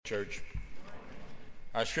Church.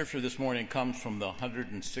 Our scripture this morning comes from the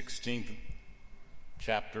 116th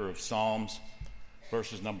chapter of Psalms,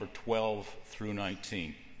 verses number 12 through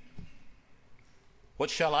 19. What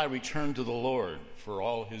shall I return to the Lord for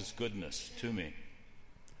all his goodness to me?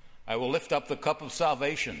 I will lift up the cup of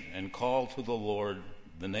salvation and call to the Lord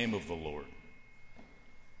the name of the Lord.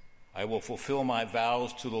 I will fulfill my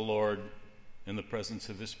vows to the Lord in the presence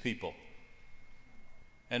of his people.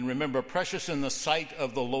 And remember, precious in the sight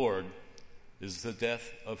of the Lord is the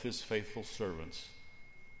death of his faithful servants.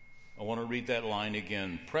 I want to read that line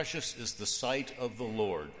again. Precious is the sight of the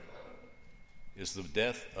Lord is the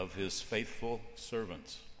death of his faithful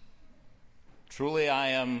servants. Truly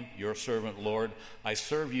I am your servant, Lord. I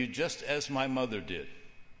serve you just as my mother did.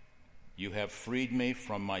 You have freed me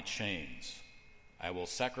from my chains. I will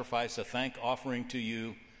sacrifice a thank offering to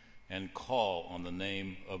you and call on the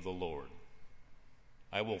name of the Lord.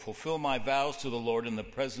 I will fulfill my vows to the Lord in the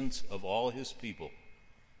presence of all his people,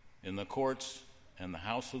 in the courts and the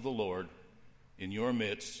house of the Lord, in your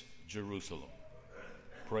midst, Jerusalem.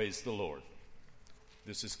 Praise the Lord.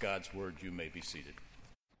 This is God's word. You may be seated.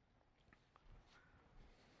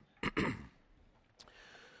 I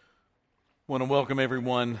want to welcome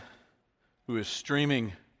everyone who is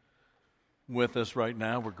streaming with us right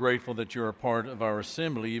now. We're grateful that you're a part of our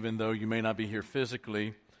assembly, even though you may not be here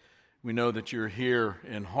physically. We know that you're here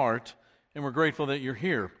in heart, and we're grateful that you're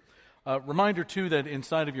here. Reminder, too, that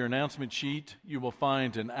inside of your announcement sheet, you will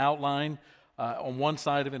find an outline. On one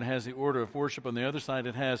side of it has the order of worship. On the other side,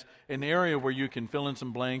 it has an area where you can fill in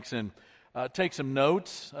some blanks and take some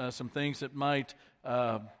notes, some things that might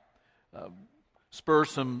spur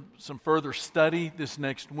some further study this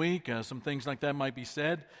next week. Some things like that might be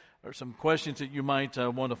said, or some questions that you might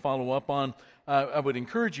want to follow up on. I would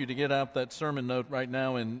encourage you to get out that sermon note right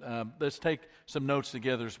now, and let's take some notes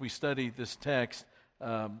together as we study this text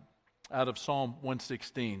out of Psalm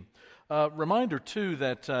 116. Reminder, too,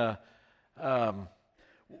 that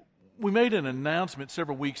we made an announcement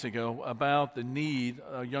several weeks ago about the need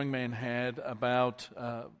a young man had about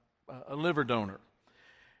a liver donor.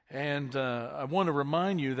 And I want to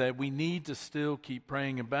remind you that we need to still keep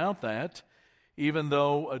praying about that, even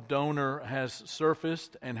though a donor has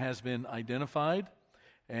surfaced and has been identified,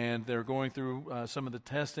 and they're going through some of the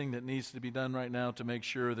testing that needs to be done right now to make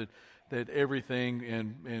sure that everything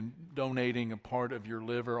in donating a part of your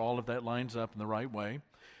liver, all of that lines up in the right way.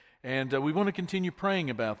 And we want to continue praying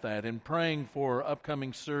about that and praying for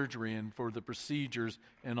upcoming surgery and for the procedures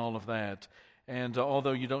and all of that. And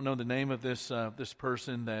although you don't know the name of this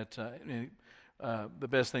person, that the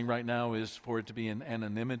best thing right now is for it to be in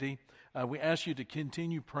anonymity. We ask you to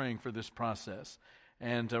continue praying for this process.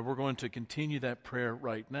 And we're going to continue that prayer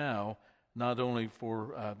right now, not only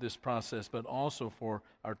for this process, but also for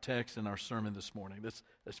our text and our sermon this morning.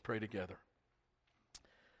 Let's pray together.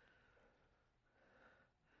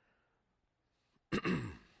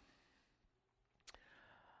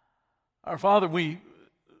 Our Father, we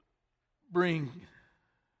bring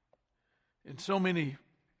in so many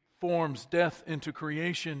forms death into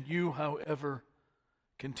creation. You, however,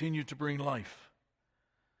 continue to bring life.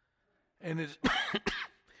 And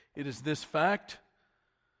it is this fact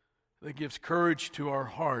that gives courage to our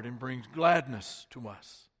heart and brings gladness to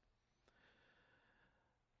us.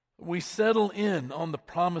 We settle in on the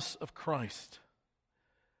promise of Christ,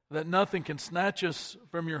 that nothing can snatch us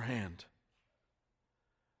from your hand,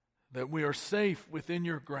 that we are safe within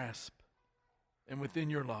your grasp and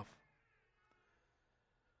within your love.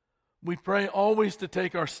 We pray always to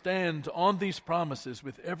take our stand on these promises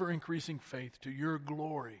with ever-increasing faith to your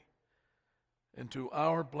glory and to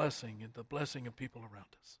our blessing and the blessing of people around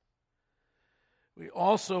us. We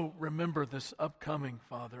also remember this upcoming,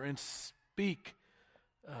 Father, and speak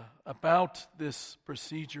about this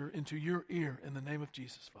procedure into your ear in the name of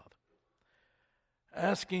Jesus, Father.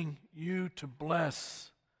 Asking you to bless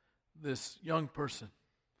this young person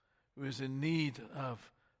who is in need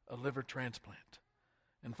of a liver transplant.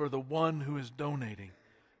 And for the one who is donating,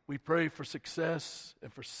 we pray for success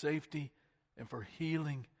and for safety and for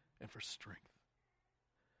healing and for strength.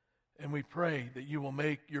 And we pray that you will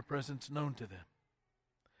make your presence known to them.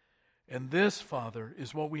 And this, Father,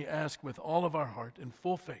 is what we ask with all of our heart in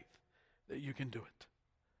full faith that you can do it.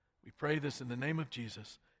 We pray this in the name of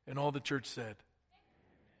Jesus, and all the church said.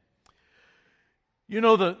 You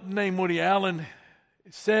know the name Woody Allen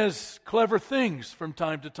says clever things from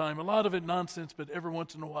time to time. A lot of it nonsense, but every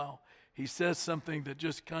once in a while he says something that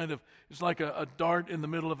just kind of is like a dart in the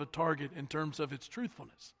middle of a target in terms of its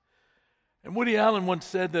truthfulness. And Woody Allen once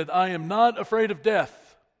said that I am not afraid of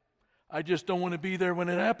death. I just don't want to be there when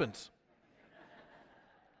it happens.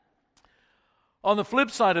 On the flip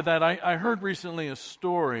side of that, I heard recently a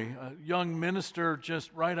story. A young minister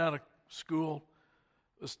just right out of school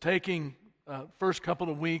was taking first couple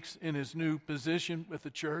of weeks in his new position with the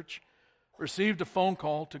church, received a phone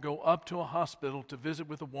call to go up to a hospital to visit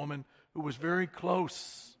with a woman who was very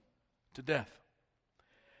close to death.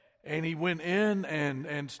 And he went in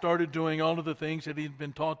and started doing all of the things that he'd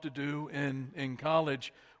been taught to do in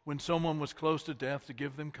college when someone was close to death, to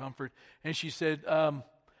give them comfort. And she said,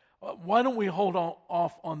 why don't we hold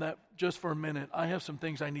off on that just for a minute? I have some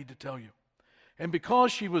things I need to tell you. And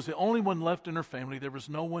because she was the only one left in her family, there was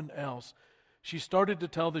no one else, she started to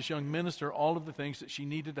tell this young minister all of the things that she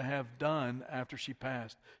needed to have done after she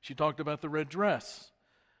passed. She talked about the red dress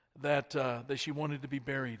that she wanted to be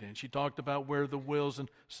buried in. She talked about where the wills and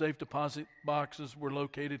safe deposit boxes were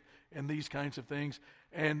located and these kinds of things.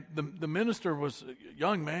 And the minister was a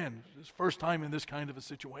young man, his first time in this kind of a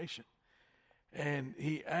situation. And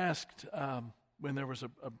he asked, when there was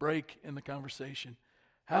a break in the conversation,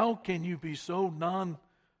 how can you be so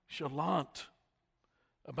nonchalant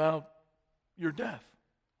about your death?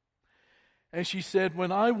 And she said,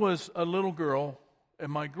 when I was a little girl and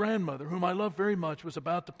my grandmother, whom I love very much, was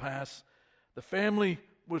about to pass, the family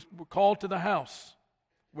were called to the house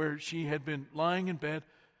where she had been lying in bed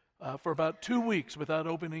for about 2 weeks without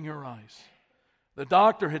opening her eyes. The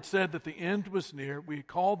doctor had said that the end was near. We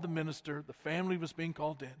called the minister. The family was being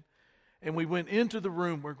called in. And we went into the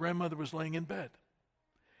room where grandmother was laying in bed.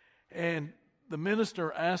 And the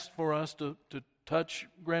minister asked for us to touch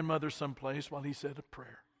grandmother someplace while he said a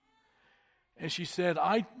prayer. And she said,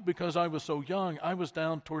 because I was so young, I was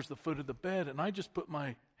down towards the foot of the bed, and I just put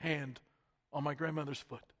my hand on my grandmother's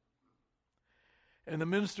foot. And the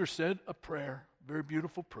minister said a prayer, very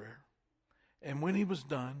beautiful prayer. And when he was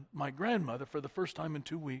done, my grandmother, for the first time in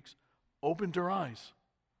 2 weeks, opened her eyes.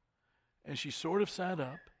 And she sort of sat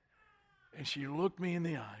up, and she looked me in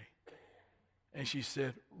the eye, and she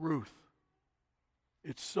said, Ruth,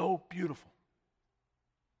 it's so beautiful.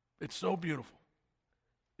 It's so beautiful.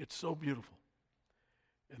 It's so beautiful.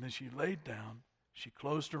 And then she laid down, she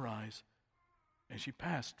closed her eyes, and she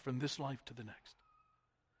passed from this life to the next.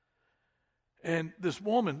 And this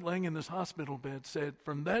woman laying in this hospital bed said,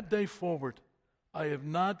 from that day forward, I have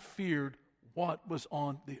not feared what was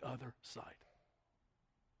on the other side.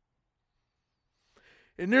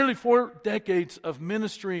 In nearly 4 decades of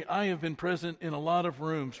ministry, I have been present in a lot of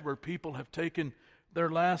rooms where people have taken their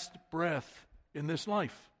last breath in this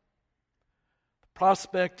life. The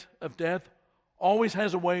prospect of death always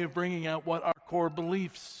has a way of bringing out what our core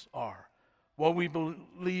beliefs are, what we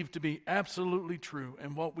believe to be absolutely true,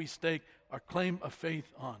 and what we stake our claim of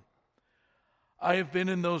faith on. I have been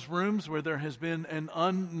in those rooms where there has been an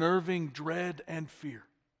unnerving dread and fear.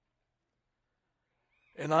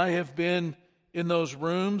 And I have been in those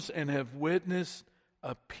rooms and have witnessed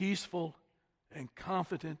a peaceful and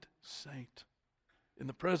confident saint in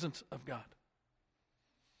the presence of God.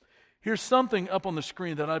 Here's something up on the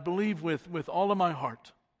screen that I believe with all of my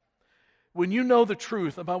heart. When you know the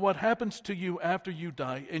truth about what happens to you after you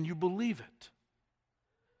die and you believe it,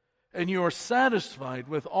 and you are satisfied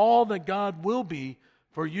with all that God will be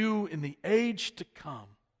for you in the age to come,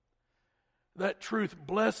 that truth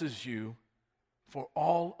blesses you for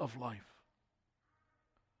all of life.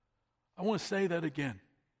 I want to say that again.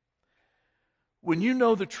 When you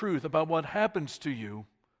know the truth about what happens to you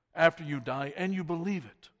after you die and you believe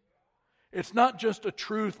it, it's not just a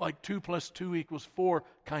truth like 2 + 2 = 4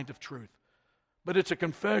 kind of truth, but it's a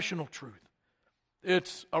confessional truth.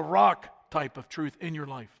 It's a rock type of truth in your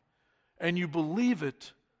life. And you believe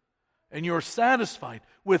it, and you're satisfied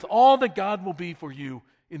with all that God will be for you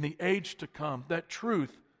in the age to come. That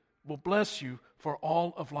truth will bless you for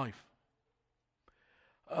all of life.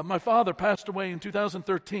 My father passed away in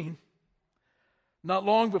 2013. Not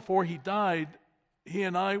long before he died, he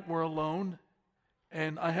and I were alone,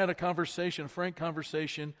 and I had a frank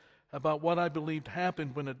conversation about what I believed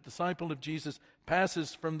happened when a disciple of Jesus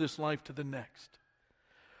passes from this life to the next.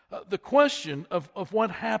 The question of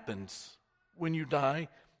what happens when you die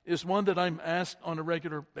is one that I'm asked on a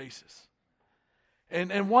regular basis.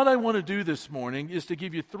 And what I want to do this morning is to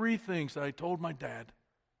give you 3 things that I told my dad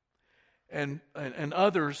and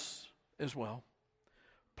others as well,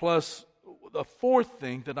 plus the 4th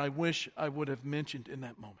thing that I wish I would have mentioned in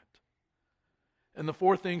that moment. And the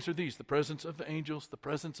 4 things are these: the presence of the angels, the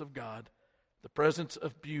presence of God, the presence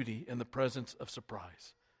of beauty, and the presence of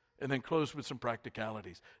surprise. And then close with some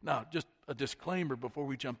practicalities. Now, just a disclaimer before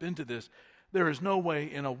we jump into this. There is no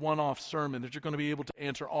way in a one-off sermon that you're going to be able to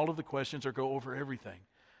answer all of the questions or go over everything.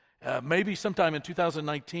 Maybe sometime in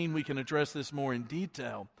 2019 we can address this more in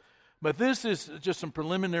detail. But this is just some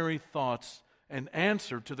preliminary thoughts an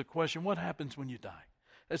answer to the question, what happens when you die?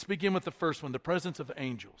 Let's begin with the first one, the presence of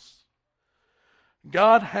angels.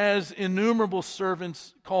 God has innumerable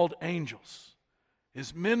servants called angels,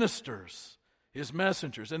 his ministers, his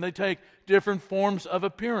messengers, and they take different forms of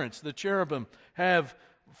appearance. The cherubim have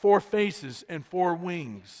 4 faces and 4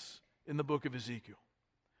 wings in the book of Ezekiel.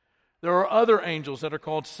 There are other angels that are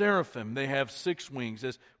called seraphim. They have 6 wings,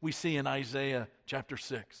 as we see in Isaiah chapter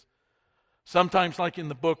 6. Sometimes, like in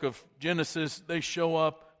the book of Genesis, they show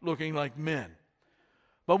up looking like men.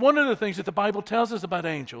 But one of the things that the Bible tells us about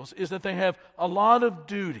angels is that they have a lot of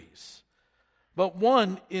duties. But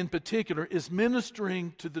one in particular is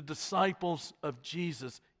ministering to the disciples of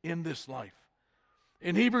Jesus in this life.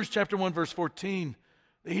 In Hebrews chapter 1, verse 14,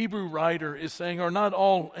 the Hebrew writer is saying, are not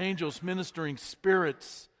all angels ministering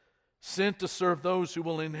spirits sent to serve those who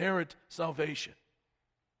will inherit salvation?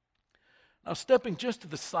 Now, stepping just to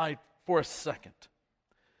the side for a second,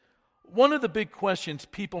 one of the big questions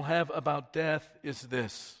people have about death is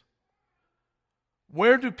this: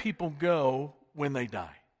 where do people go when they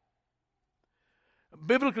die?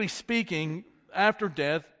 Biblically speaking, after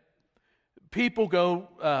death, people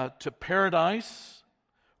go to paradise,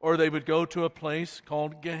 or they would go to a place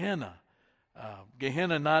called Gehenna.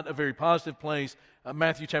 Gehenna, not a very positive place.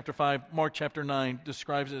 Matthew chapter 5, Mark chapter 9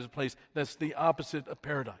 describes it as a place that's the opposite of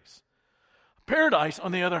paradise. Paradise,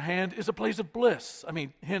 on the other hand, is a place of bliss.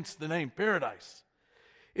 Hence the name paradise.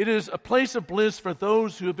 It is a place of bliss for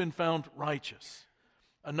those who have been found righteous.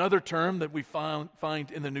 Another term that we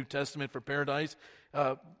find in the New Testament for paradise,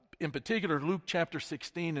 in particular Luke chapter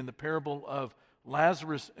 16 in the parable of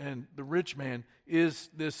Lazarus and the rich man, is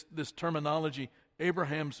this terminology,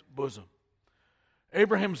 Abraham's bosom.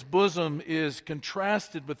 Abraham's bosom is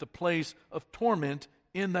contrasted with the place of torment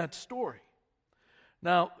in that story.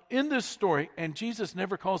 Now, in this story, and Jesus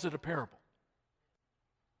never calls it a parable,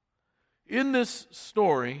 in this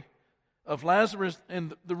story of Lazarus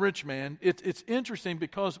and the rich man, it's interesting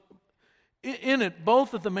because in it,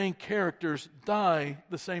 both of the main characters die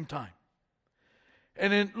the same time.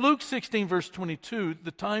 And in Luke 16, verse 22, the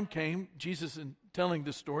time came, Jesus in telling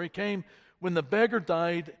this story, came when the beggar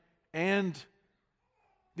died and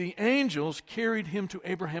the angels carried him to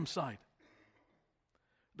Abraham's side.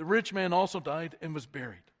 The rich man also died and was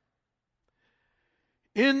buried.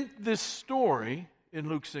 In this story, in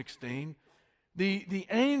Luke 16, the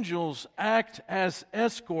angels act as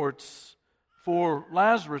escorts for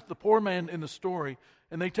Lazarus, the poor man in the story,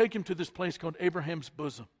 and they take him to this place called Abraham's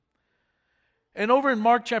bosom. And over in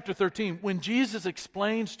Mark chapter 13, when Jesus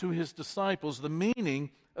explains to his disciples the meaning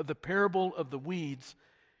of the parable of the weeds,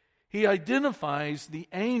 he identifies the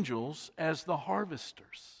angels as the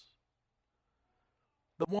harvesters,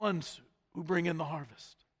 the ones who bring in the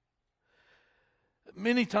harvest.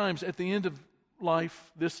 Many times at the end of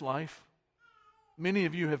life, this life, many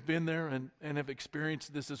of you have been there and have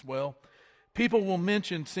experienced this as well. People will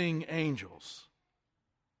mention seeing angels.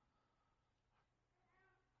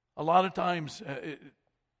 A lot of times,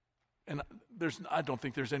 I don't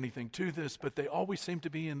think there's anything to this, but they always seem to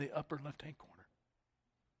be in the upper left-hand corner.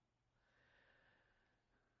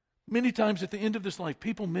 Many times at the end of this life,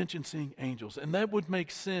 people mention seeing angels, and that would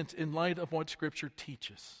make sense in light of what Scripture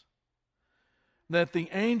teaches, that the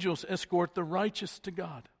angels escort the righteous to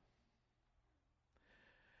God.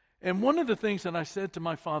 And one of the things that I said to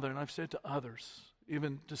my father, and I've said to others,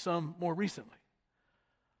 even to some more recently,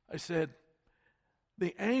 I said,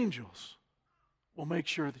 the angels will make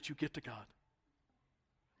sure that you get to God.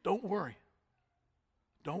 Don't worry.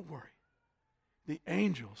 Don't worry. The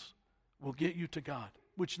angels will get you to God.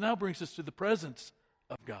 Which now brings us to the presence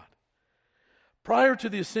of God. Prior to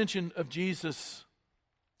the ascension of Jesus,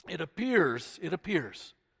 it appears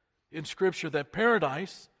in Scripture that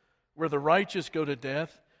paradise, where the righteous go to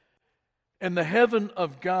death, and the heaven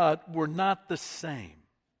of God were not the same.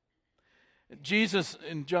 Jesus,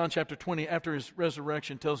 in John chapter 20, after his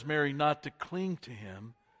resurrection, tells Mary not to cling to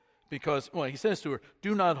him because, he says to her,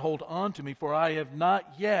 do not hold on to me, for I have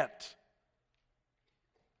not yet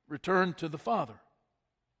returned to the Father.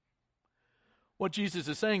 What Jesus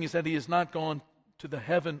is saying is that he has not gone to the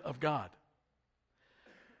heaven of God.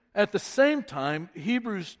 At the same time,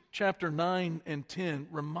 Hebrews chapter 9 and 10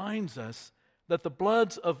 reminds us that the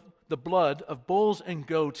blood of bulls and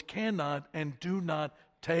goats cannot and do not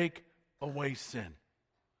take away sin.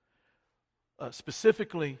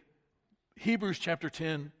 Specifically, Hebrews chapter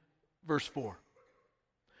 10, verse 4.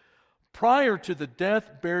 Prior to the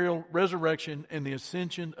death, burial, resurrection, and the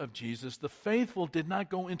ascension of Jesus, the faithful did not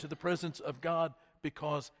go into the presence of God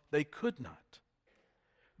because they could not.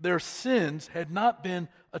 Their sins had not been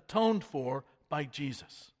atoned for by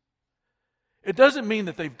Jesus. It doesn't mean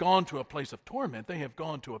that they've gone to a place of torment. They have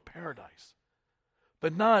gone to a paradise.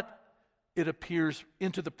 But not, it appears,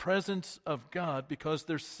 into the presence of God because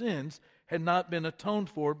their sins had not been atoned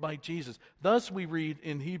for by Jesus. Thus we read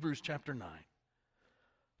in Hebrews chapter 9.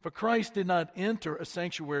 For Christ did not enter a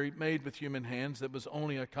sanctuary made with human hands that was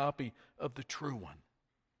only a copy of the true one.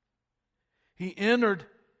 He entered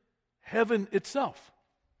heaven itself,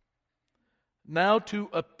 now to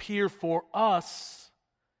appear for us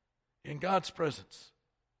in God's presence.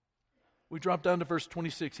 We drop down to verse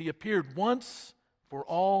 26. He appeared once for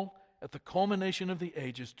all at the culmination of the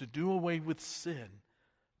ages to do away with sin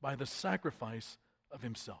by the sacrifice of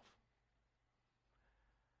himself.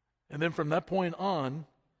 And then from that point on,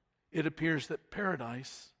 it appears that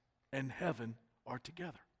paradise and heaven are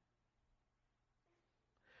together.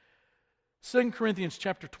 2 Corinthians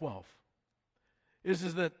chapter 12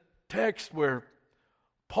 is that text where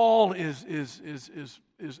Paul is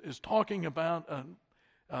talking about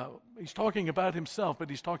he's talking about himself, but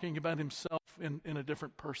he's talking about himself in a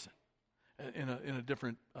different person, in a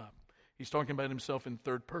different. He's talking about himself in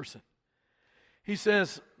third person. He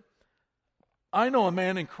says, "I know a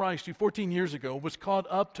man in Christ who 14 years ago was caught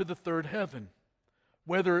up to the third heaven.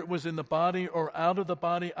 Whether it was in the body or out of the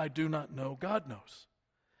body, I do not know. God knows.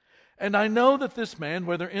 And I know that this man,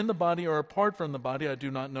 whether in the body or apart from the body, I do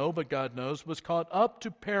not know, but God knows, was caught up to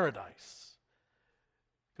paradise."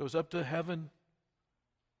 Goes up to heaven,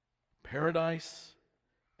 paradise,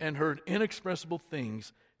 and heard inexpressible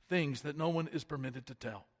things that no one is permitted to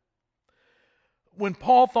tell. When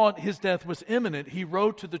Paul thought his death was imminent, he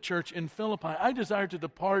wrote to the church in Philippi, "I desire to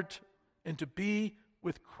depart and to be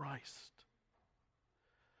with Christ."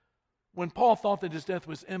 When Paul thought that his death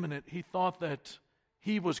was imminent, he thought that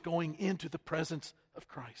he was going into the presence of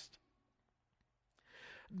Christ.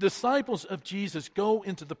 Disciples of Jesus go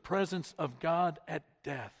into the presence of God at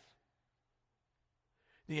death.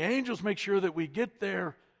 The angels make sure that we get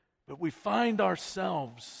there, but we find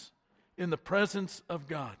ourselves in the presence of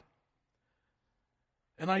God.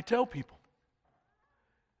 And I tell people,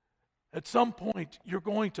 at some point, you're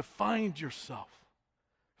going to find yourself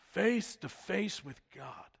face to face with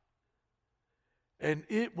God. And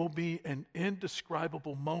it will be an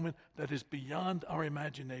indescribable moment that is beyond our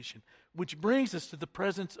imagination, which brings us to the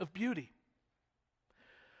presence of beauty.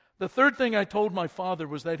 The third thing I told my father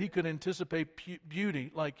was that he could anticipate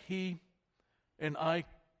beauty like he and I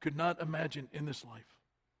could not imagine in this life.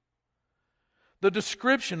 The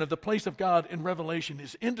description of the place of God in Revelation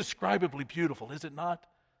is indescribably beautiful, is it not?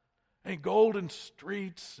 And golden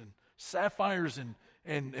streets and sapphires and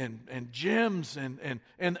gems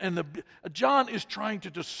John is trying to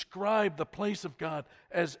describe the place of God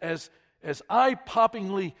as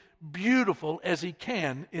eye-poppingly beautiful as he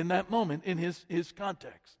can in that moment in his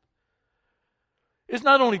context. It's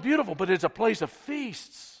not only beautiful, but it's a place of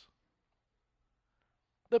feasts.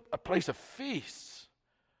 A place of feasts.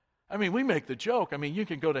 I mean, we make the joke. I mean, you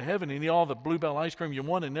can go to heaven and eat all the Bluebell ice cream you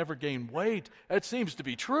want and never gain weight. That seems to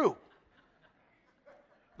be true.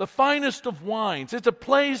 The finest of wines. It's a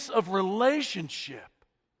place of relationship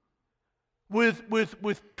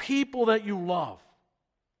with people that you love.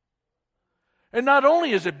 And not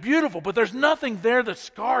only is it beautiful, but there's nothing there that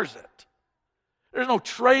scars it. There's no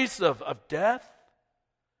trace of death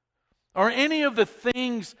or any of the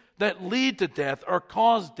things that lead to death or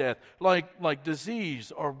cause death, like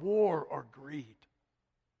disease or war or greed.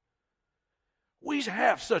 We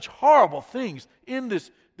have such horrible things in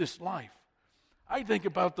this life. I think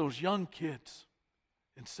about those young kids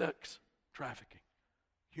in sex trafficking,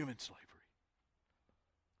 human slavery.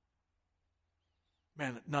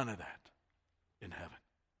 Man, none of that in heaven.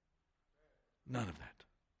 None of that.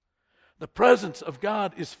 The presence of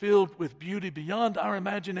God is filled with beauty beyond our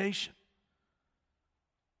imagination.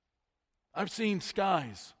 I've seen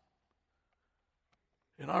skies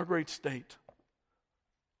in our great state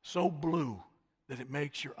so blue that it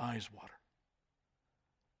makes your eyes water.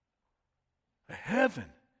 Heaven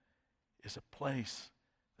is a place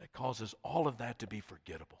that causes all of that to be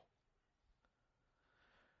forgettable.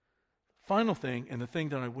 Final thing, and the thing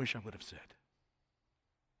that I wish I would have said,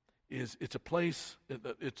 is it's a place,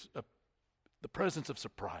 the presence of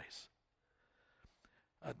surprise.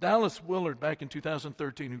 Dallas Willard, back in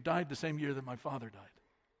 2013, who died the same year that my father died,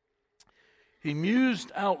 he mused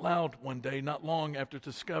out loud one day, not long after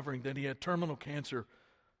discovering that he had terminal cancer.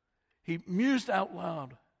 He mused out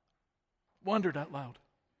loud, wondered out loud,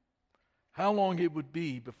 how long it would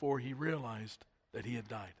be before he realized that he had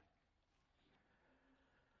died.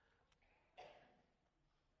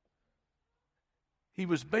 He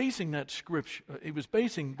was basing that scripture, he was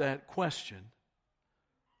basing that question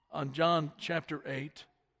on John chapter 8,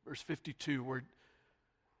 verse 52, where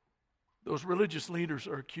those religious leaders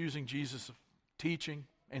are accusing Jesus of teaching,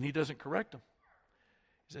 and he doesn't correct them.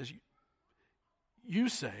 He says, you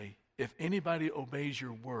say, if anybody obeys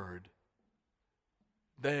your word,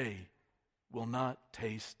 they will not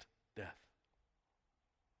taste death.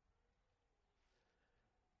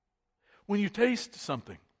 When you taste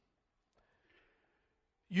something,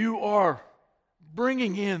 you are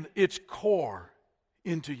bringing in its core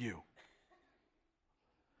into you.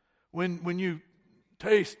 When you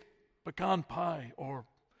taste pecan pie or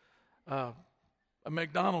a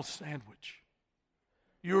McDonald's sandwich,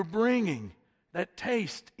 you're bringing that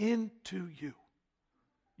taste into you.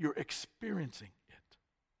 You're experiencing it.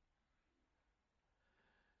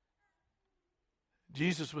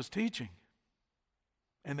 Jesus was teaching,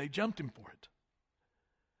 and they jumped him for it.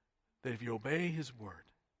 That if you obey his word,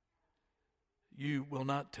 you will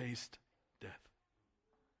not taste death.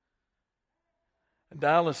 And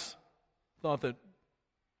Dallas thought that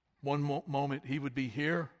one moment he would be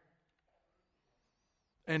here,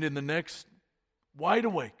 and in the next, wide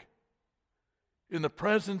awake in the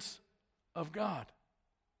presence of God.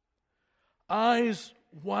 Eyes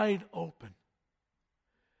wide open,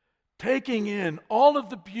 taking in all of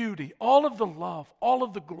the beauty, all of the love, all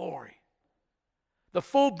of the glory, the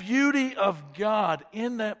full beauty of God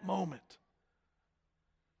in that moment.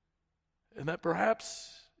 And that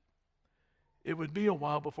perhaps it would be a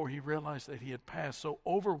while before he realized that he had passed, so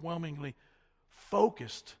overwhelmingly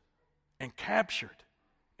focused and captured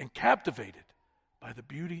and captivated by the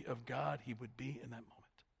beauty of God he would be in that moment.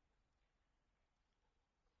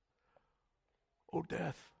 Oh,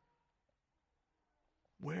 death,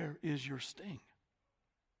 where is your sting?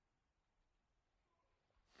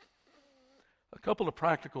 A couple of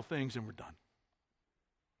practical things and we're done.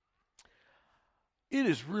 It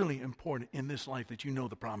is really important in this life that you know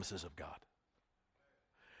the promises of God.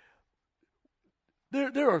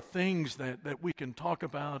 There are things that we can talk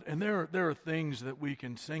about, and there are things that we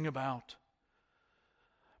can sing about.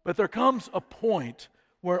 But there comes a point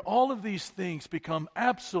where all of these things become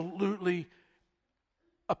absolutely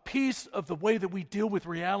a piece of the way that we deal with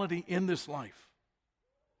reality in this life.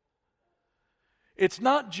 It's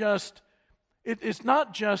not just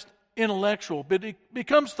intellectual, but it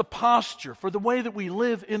becomes the posture for the way that we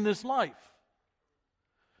live in this life.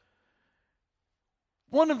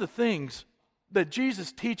 One of the things that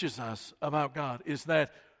Jesus teaches us about God is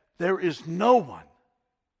that there is no one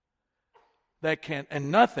that can, and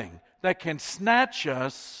nothing that can snatch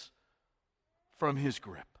us from his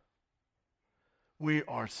grip. We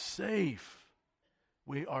are safe.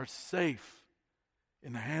 We are safe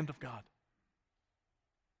in the hand of God.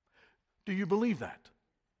 Do you believe that?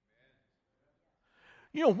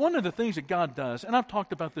 You know, one of the things that God does, and I've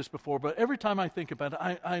talked about this before, but every time I think about it,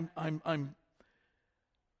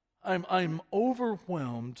 I'm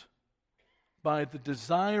overwhelmed by the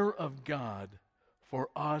desire of God for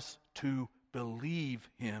us to believe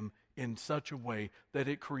him in such a way that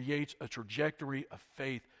it creates a trajectory of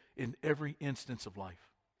faith in every instance of life.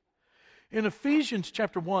 In Ephesians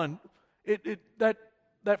chapter 1,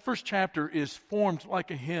 that first chapter is formed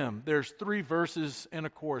like a hymn. There's 3 verses and a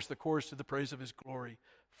chorus, the chorus to the praise of his glory.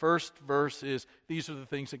 First verse is, these are the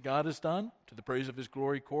things that God has done, to the praise of his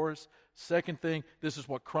glory chorus. Second thing, this is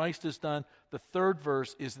what Christ has done. The third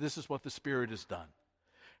verse is, this is what the Spirit has done.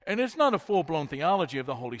 And it's not a full-blown theology of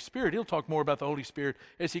the Holy Spirit. He'll talk more about the Holy Spirit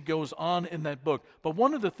as he goes on in that book. But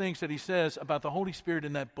one of the things that he says about the Holy Spirit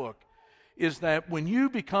in that book is that when you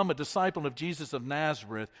become a disciple of Jesus of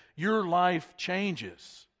Nazareth, your life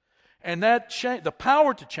changes. And that the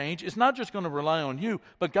power to change is not just going to rely on you,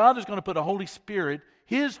 but God is going to put a Holy Spirit,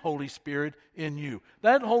 his Holy Spirit, in you.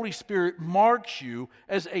 That Holy Spirit marks you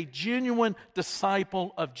as a genuine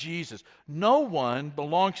disciple of Jesus. No one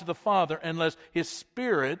belongs to the Father unless his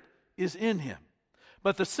Spirit is in him.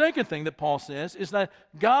 But the second thing that Paul says is that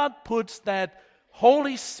God puts that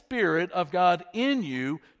Holy Spirit of God in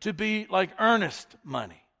you to be like earnest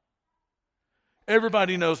money.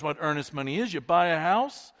 Everybody knows what earnest money is. You buy a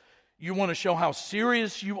house. You want to show how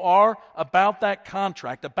serious you are about that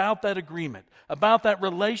contract, about that agreement, about that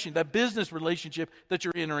relation, that business relationship that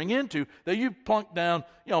you're entering into, that you plunk down,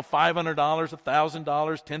 $500, $1,000,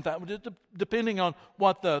 $10,000, depending on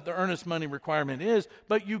what the earnest money requirement is,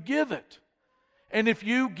 but you give it. And if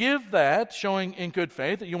you give that, showing in good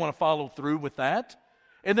faith that you want to follow through with that,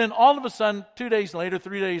 and then all of a sudden, 2 days later,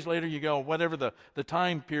 3 days later, you go, whatever the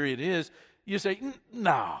time period is, you say,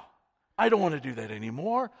 no, I don't want to do that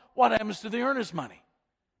anymore. What happens to the earnest money?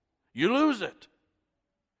 You lose it.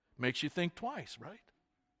 Makes you think twice, right?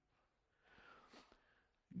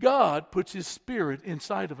 God puts his Spirit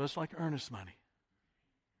inside of us like earnest money.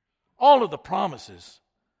 all of the promises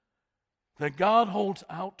that God holds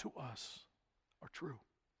out to us are true.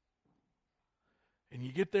 And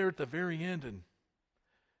you get there at the very end, and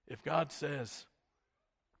if God says,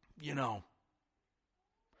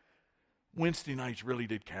 Wednesday nights really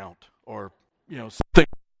did count, or, something.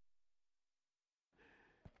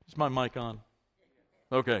 Is my mic on?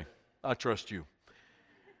 Okay, I trust you.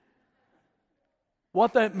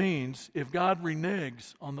 What that means, if God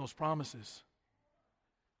reneges on those promises,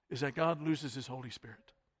 is that God loses His Holy Spirit.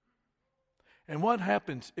 And what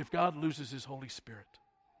happens if God loses His Holy Spirit?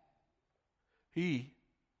 He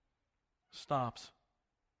stops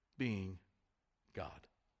being God.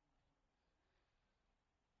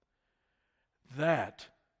 That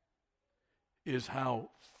is how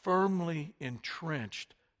firmly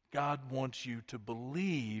entrenched God wants you to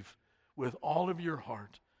believe with all of your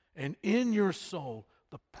heart and in your soul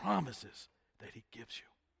the promises that He gives you.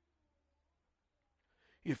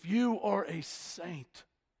 If you are a saint,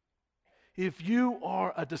 if you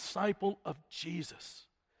are a disciple of Jesus,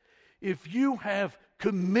 if you have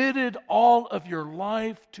committed all of your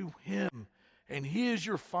life to Him, and He is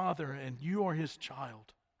your Father and you are His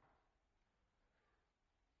child,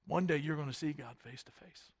 one day you're going to see God face to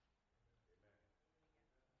face.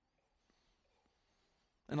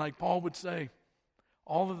 And like Paul would say,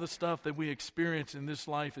 all of the stuff that we experience in this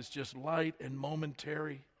life is just light and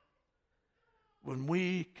momentary when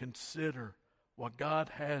we consider what God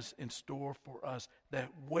has in store for us, that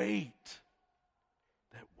weight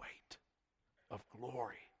of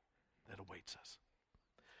glory that awaits us.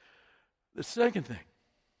 The second thing,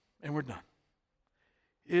 and we're done,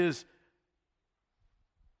 is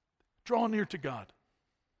draw near to God.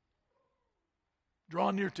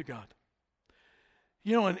 Draw near to God.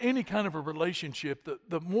 In any kind of a relationship,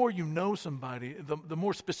 the more you know somebody, the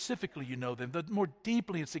more specifically you know them, the more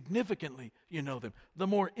deeply and significantly you know them, the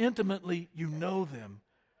more intimately you know them,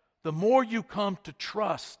 the more you come to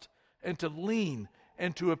trust and to lean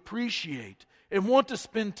and to appreciate and want to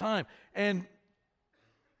spend time. And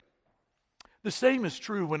the same is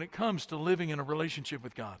true when it comes to living in a relationship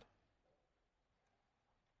with God.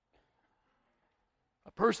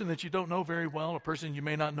 A person that you don't know very well, a person you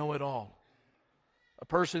may not know at all, a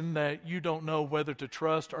person that you don't know whether to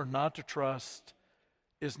trust or not to trust,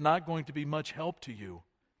 is not going to be much help to you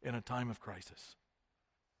in a time of crisis.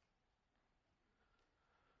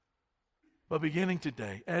 But beginning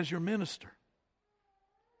today, as your minister,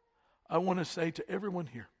 I want to say to everyone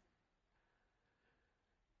here,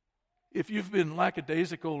 if you've been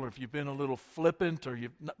lackadaisical, or if you've been a little flippant, or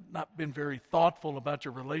you've not been very thoughtful about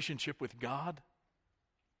your relationship with God,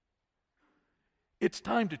 it's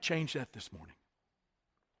time to change that this morning.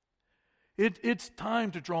 It's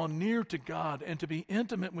time to draw near to God and to be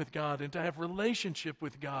intimate with God and to have relationship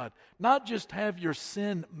with God, not just have your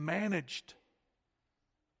sin managed,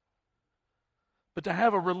 but to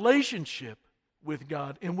have a relationship with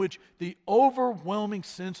God in which the overwhelming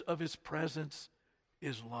sense of His presence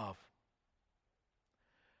is love.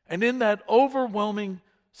 And in that overwhelming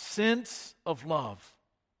sense of love,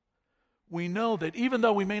 we know that even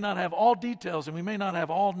though we may not have all details and we may not have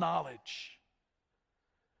all knowledge,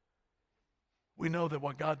 we know that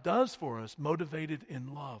what God does for us, motivated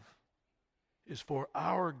in love, is for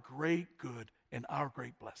our great good and our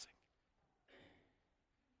great blessing.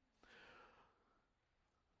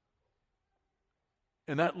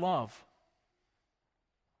 And that love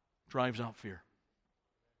drives out fear.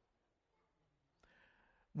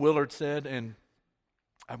 Willard said, and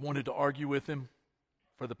I wanted to argue with him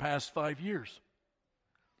for the past 5 years,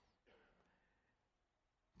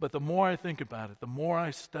 but the more I think about it, the more I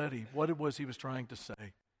study what it was he was trying to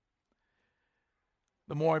say,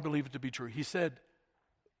 the more I believe it to be true. He said,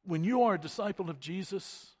 when you are a disciple of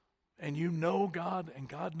Jesus and you know God and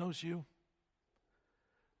God knows you,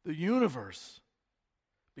 the universe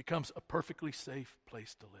becomes a perfectly safe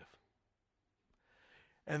place to live.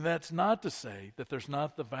 And that's not to say that there's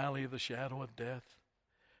not the valley of the shadow of death.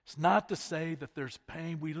 It's not to say that there's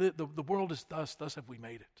pain. We live, the world is thus have we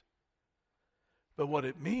made it. But what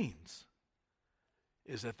it means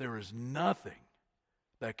is that there is nothing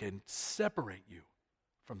that can separate you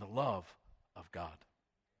from the love of God.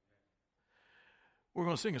 We're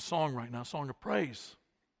going to sing a song right now, a song of praise.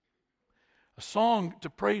 A song to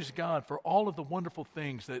praise God for all of the wonderful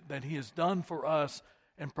things that He has done for us,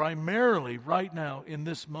 and primarily right now in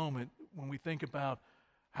this moment when we think about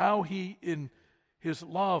how He, in His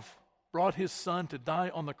love, brought His Son to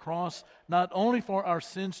die on the cross, not only for our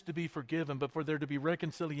sins to be forgiven, but for there to be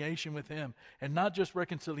reconciliation with Him. And not just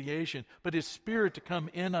reconciliation, but His Spirit to come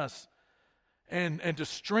in us and to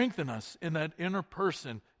strengthen us in that inner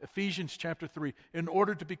person, Ephesians chapter 3, in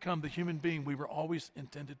order to become the human being we were always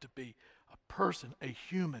intended to be, a person, a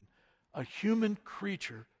human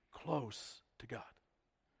creature close to God.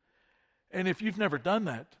 And if you've never done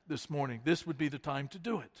that this morning, this would be the time to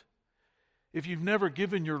do it. If you've never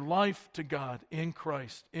given your life to God in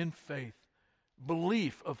Christ, in faith,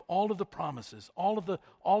 belief of all of the promises, all of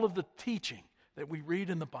the teaching that we read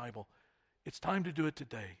in the Bible, it's time to do it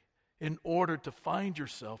today in order to find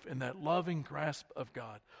yourself in that loving grasp of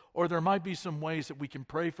God. Or there might be some ways that we can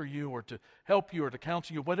pray for you or to help you or to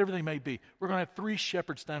counsel you, whatever they may be. We're going to have 3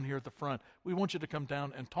 shepherds down here at the front. We want you to come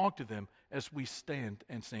down and talk to them as we stand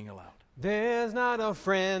and sing aloud. There's not a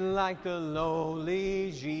friend like the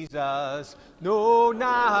lowly Jesus. No,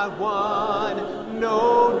 not one.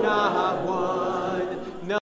 No, not one.